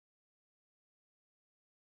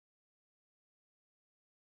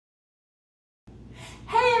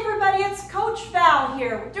it's Coach Val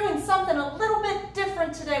here. We're doing something a little bit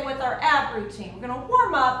different today with our ab routine. We're going to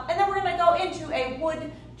warm up and then we're going to go into a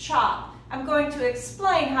wood chop. I'm going to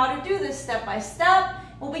explain how to do this step by step.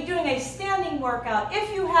 We'll be doing a standing workout.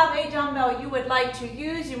 If you have a dumbbell you would like to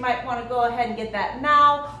use, you might want to go ahead and get that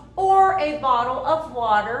now, or a bottle of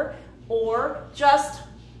water, or just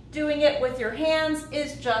doing it with your hands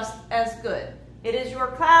is just as good. It is your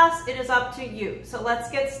class, it is up to you. So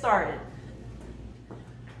let's get started.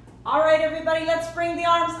 All right, everybody, let's bring the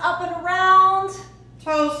arms up and around,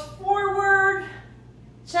 toes forward,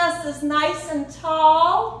 chest is nice and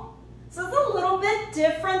tall. So it's a little bit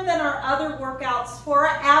different than our other workouts for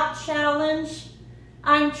our ab challenge.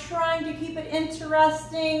 I'm trying to keep it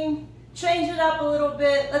interesting, change it up a little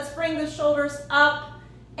bit. Let's bring the shoulders up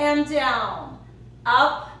and down,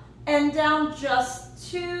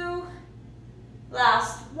 just two.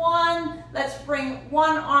 Last one. Let's bring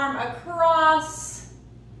one arm across.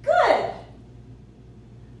 Good.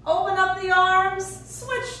 Open up the arms,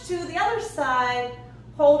 switch to the other side,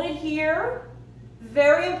 hold it here.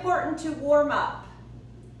 Very important to warm up.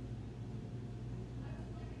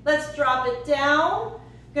 Let's drop it down.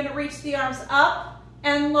 Going to reach the arms up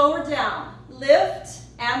and lower down. Lift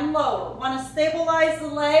and lower. Want to stabilize the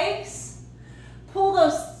legs. Pull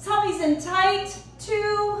those tummies in tight.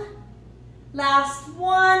 Two. Last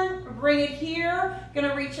one. Bring it here. Going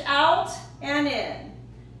to reach out and in.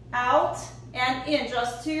 Out and in.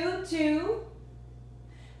 Just two. Two.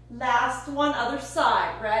 Last one. Other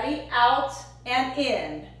side. Ready? Out and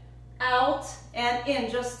in, out and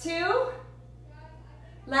in, just two.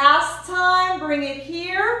 Last time, bring it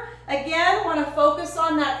here. Again, want to focus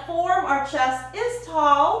on that form. Our chest is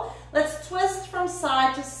tall. Let's twist from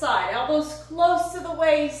side to side. Elbows close to the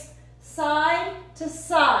waist, side to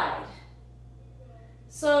side.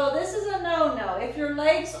 So this is a no-no. If your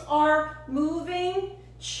legs are moving,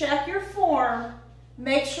 check your form.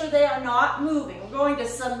 Make sure they are not moving. We're going to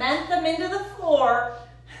cement them into the floor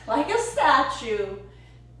like a statue.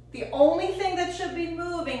 The only thing that should be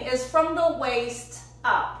moving is from the waist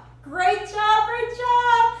up. Great job, great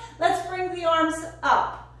job. Let's bring the arms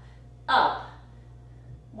up, up.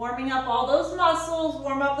 Warming up all those muscles,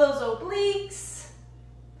 warm up those obliques,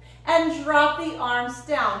 and drop the arms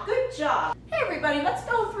down. Good job. Hey everybody, let's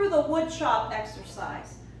go through the wood chop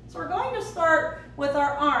exercise. So we're going to start with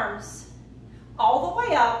our arms all the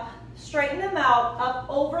way up, straighten them out, up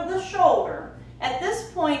over the shoulder. At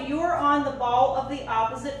this point, you are on the ball of the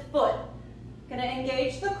opposite foot. Going to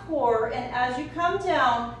engage the core, and as you come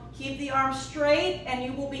down, keep the arms straight, and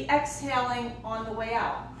you will be exhaling on the way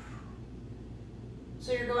out.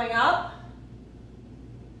 So you're going up,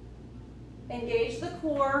 engage the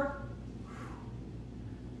core.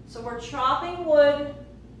 So we're chopping wood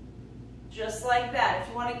just like that. If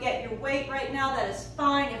you want to get your weight right now, that is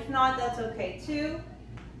fine. If not, that's okay too.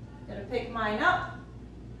 I'm going to pick mine up.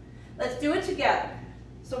 Let's do it together.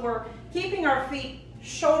 So we're keeping our feet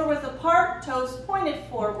shoulder width apart, toes pointed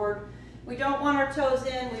forward. We don't want our toes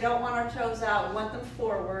in, we don't want our toes out, we want them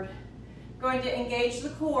forward. Going to engage the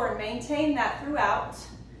core and maintain that throughout.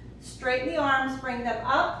 Straighten the arms, bring them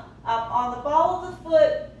up, up on the ball of the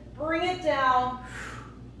foot, bring it down,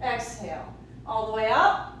 exhale. All the way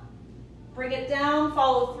up, bring it down,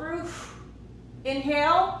 follow through,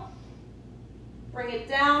 inhale, bring it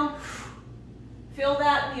down. Feel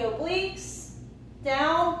that in the obliques,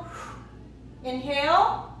 down,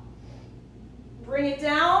 inhale, bring it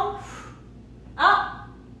down, up,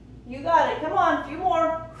 you got it, come on, a few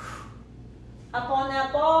more, up on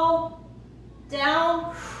that ball,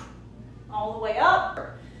 down, all the way up.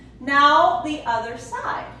 Now the other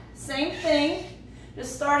side, same thing,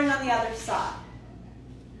 just starting on the other side.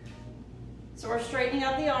 So we're straightening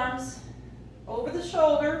out the arms, over the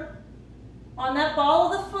shoulder, on that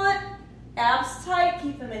ball of the foot, abs tight,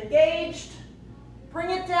 keep them engaged.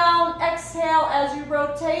 Bring it down, exhale as you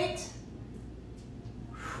rotate.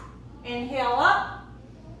 Inhale up,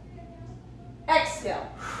 exhale.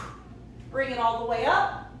 Bring it all the way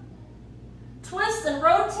up. Twist and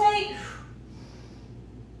rotate.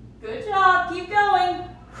 Good job, keep going.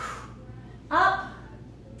 Up,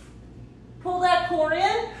 pull that core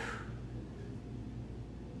in.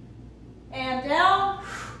 And down.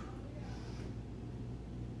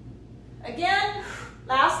 Again,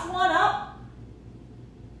 last one up.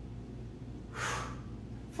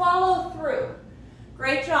 Follow through.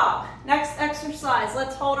 Great job. Next exercise,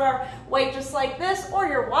 let's hold our weight just like this or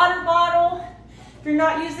your water bottle. If you're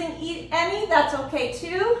not using any, that's okay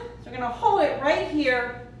too. So we're going to hold it right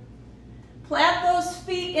here. Plant those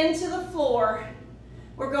feet into the floor.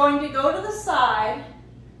 We're going to go to the side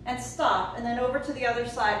and stop, and then over to the other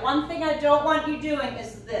side. One thing I don't want you doing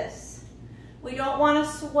is this. We don't want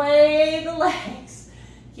to sway the legs.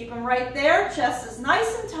 Keep them right there. Chest is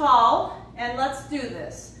nice and tall. And let's do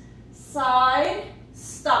this. Side,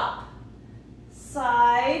 stop.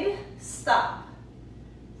 Side, stop.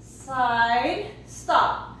 Side,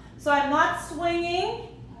 stop. So I'm not swinging.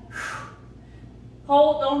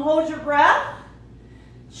 Don't hold your breath.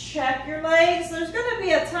 Check your legs. There's going to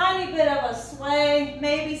be a tiny bit of a sway,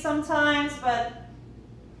 maybe sometimes, but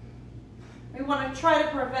we want to try to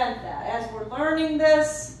prevent that. As we're learning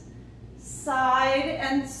this, side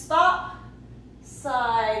and stop,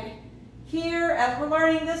 side. Here, as we're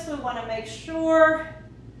learning this, we want to make sure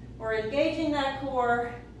we're engaging that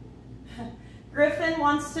core. Gryffin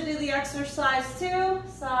wants to do the exercise too.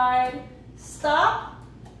 Side, stop,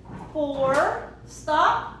 4,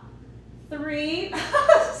 stop, 3,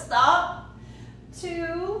 stop,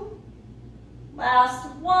 2, last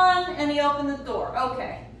 1, and he opened the door.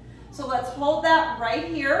 Okay, so let's hold that right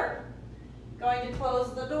here. Going to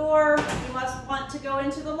close the door. You must want to go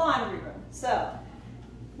into the laundry room. So,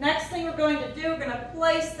 next thing we're going to do, we're going to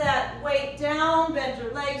place that weight down. Bend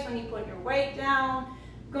your legs when you put your weight down.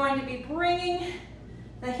 I'm going to be bringing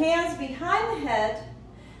the hands behind the head.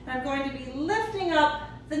 And I'm going to be lifting up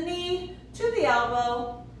the knee to the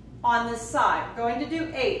elbow on this side. We're going to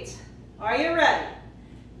do 8. Are you ready?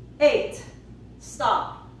 8.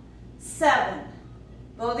 Stop. 7.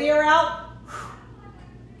 Blow the air out.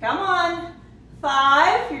 Come on.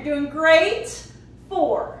 5. You're doing great.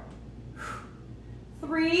 4.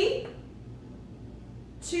 3,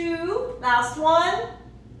 2, last 1,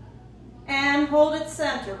 and hold it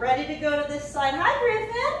center. Ready to go to this side. Hi,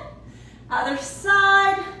 Gryffin. Other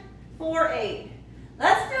side for 8.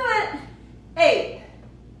 Let's do it. 8.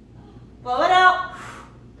 Blow it out.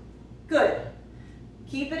 Good.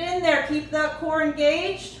 Keep it in there. Keep that core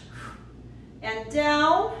engaged. And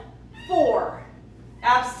down. 4.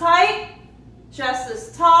 Abs tight. Chest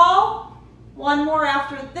is tall. 1 more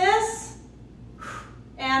after this.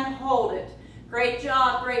 And hold it. Great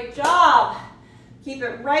job, great job. Keep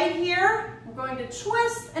it right here. We're going to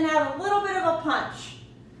twist and add a little bit of a punch.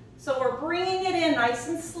 So we're bringing it in nice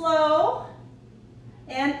and slow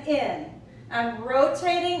and in. I'm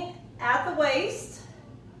rotating at the waist,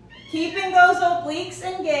 keeping those obliques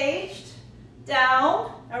engaged,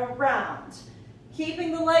 down, around.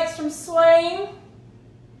 Keeping the legs from swaying.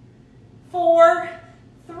 4,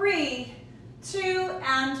 3, 2,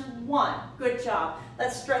 and 1. Good job.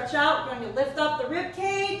 Let's stretch out. We're going to lift up the rib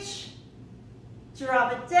cage.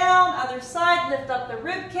 Drop it down. Other side. Lift up the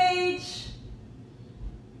rib cage.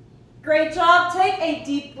 Great job. Take a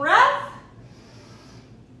deep breath.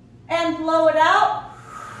 And blow it out.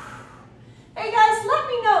 Hey guys, let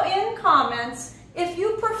me know in comments if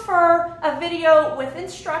you prefer a video with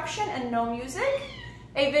instruction and no music,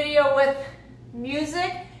 a video with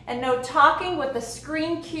music and no talking with the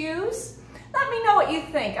screen cues. Let me know what you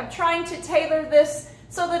think. I'm trying to tailor this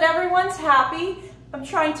so that everyone's happy. I'm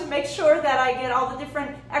trying to make sure that I get all the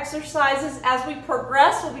different exercises as we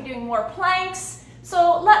progress. We'll be doing more planks.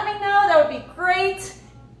 So let me know. That would be great.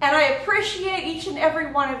 And I appreciate each and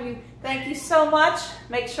every one of you. Thank you so much.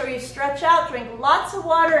 Make sure you stretch out, drink lots of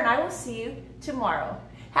water, and I will see you tomorrow.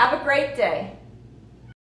 Have a great day.